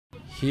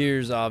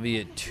Here's Avi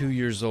at 2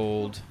 years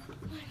old.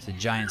 It's a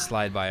giant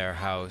slide by our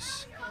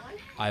house.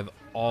 I've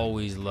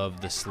always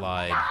loved the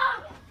slide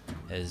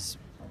as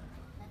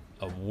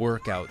a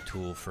workout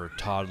tool for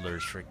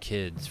toddlers, for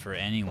kids, for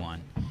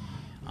anyone.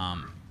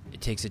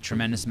 It takes a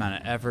tremendous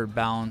amount of effort,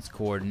 balance,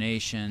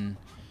 coordination,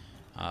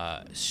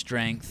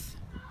 strength.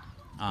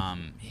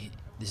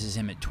 This is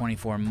him at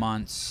 24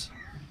 months,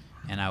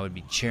 and I would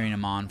be cheering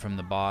him on from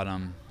the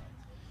bottom,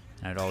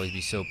 and I'd always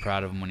be so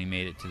proud of him when he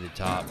made it to the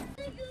top.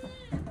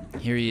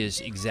 Here he is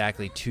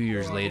exactly 2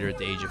 years later at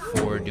the age of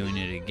 4 doing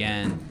it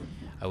again.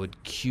 I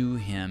would cue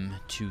him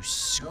to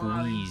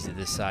squeeze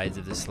the sides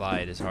of the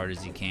slide as hard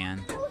as he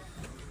can.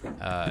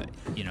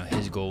 You know,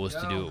 his goal was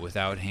to do it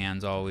without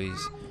hands always,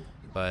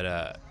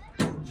 but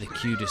the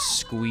cue to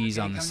squeeze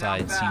on the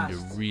side seemed to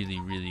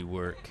really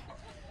work.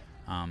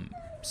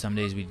 Some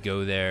days we'd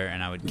go there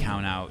and I would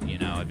count out, you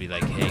know, I'd be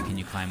like, hey, can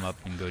you climb up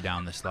and go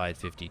down the slide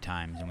 50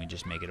 times, and we'd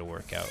just make it a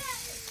workout.